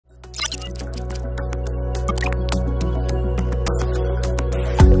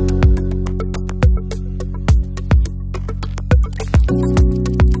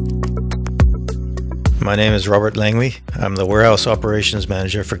My name is Robert Langley. I'm the Warehouse Operations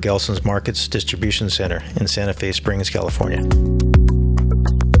Manager for Gelson's Markets Distribution Center in Santa Fe Springs, California.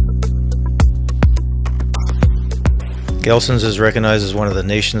 Gelson's is recognized as one of the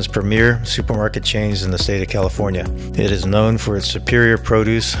nation's premier supermarket chains in the state of California. It is known for its superior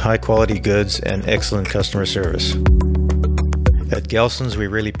produce, high-quality goods, and excellent customer service. At Gelson's, we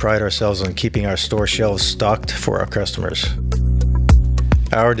really pride ourselves on keeping our store shelves stocked for our customers.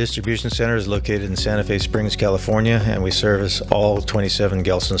 Our distribution center is located in Santa Fe Springs, California, and we service all 27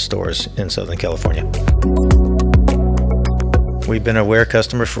 Gelson stores in Southern California. We've been a WARE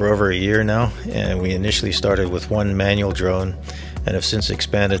customer for over a year now, and we initially started with one manual drone and have since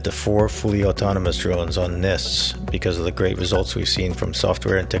expanded to 4 fully autonomous drones on nests because of the great results we've seen from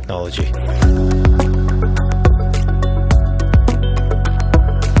software and technology.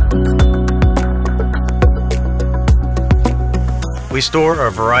 We store a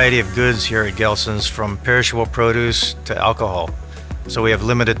variety of goods here at Gelson's, from perishable produce to alcohol, so we have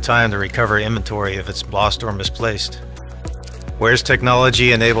limited time to recover inventory if it's lost or misplaced. WARE's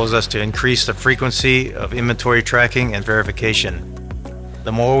technology enables us to increase the frequency of inventory tracking and verification.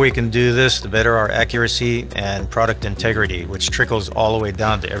 The more we can do this, the better our accuracy and product integrity, which trickles all the way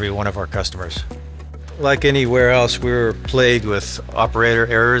down to every one of our customers. Like any warehouse, we were plagued with operator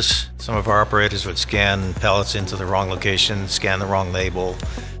errors. Some of our operators would scan pallets into the wrong location, scan the wrong label.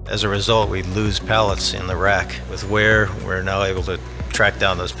 As a result, we'd lose pallets in the rack. With WARE, we're now able to track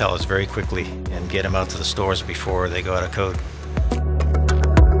down those pallets very quickly and get them out to the stores before they go out of code.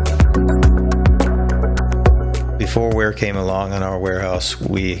 Before WARE came along in our warehouse,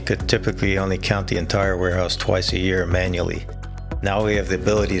 we could typically only count the entire warehouse twice a year manually. Now we have the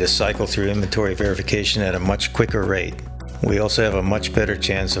ability to cycle through inventory verification at a much quicker rate. We also have a much better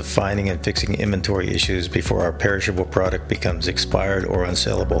chance of finding and fixing inventory issues before our perishable product becomes expired or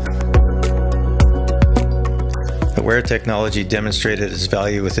unsellable. The WARE technology demonstrated its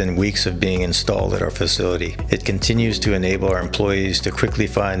value within weeks of being installed at our facility. It continues to enable our employees to quickly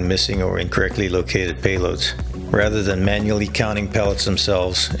find missing or incorrectly located payloads. Rather than manually counting pallets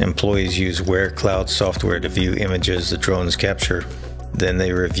themselves, employees use WARE cloud software to view images the drones capture. Then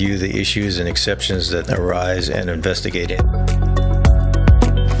they review the issues and exceptions that arise and investigate it.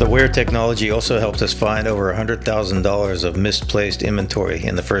 The WARE technology also helped us find over $100,000 of misplaced inventory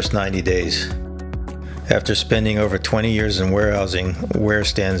in the first 90 days. After spending over 20 years in warehousing, WARE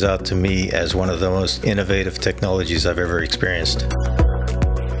stands out to me as one of the most innovative technologies I've ever experienced.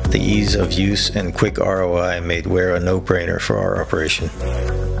 The ease of use and quick ROI made WARE a no-brainer for our operation.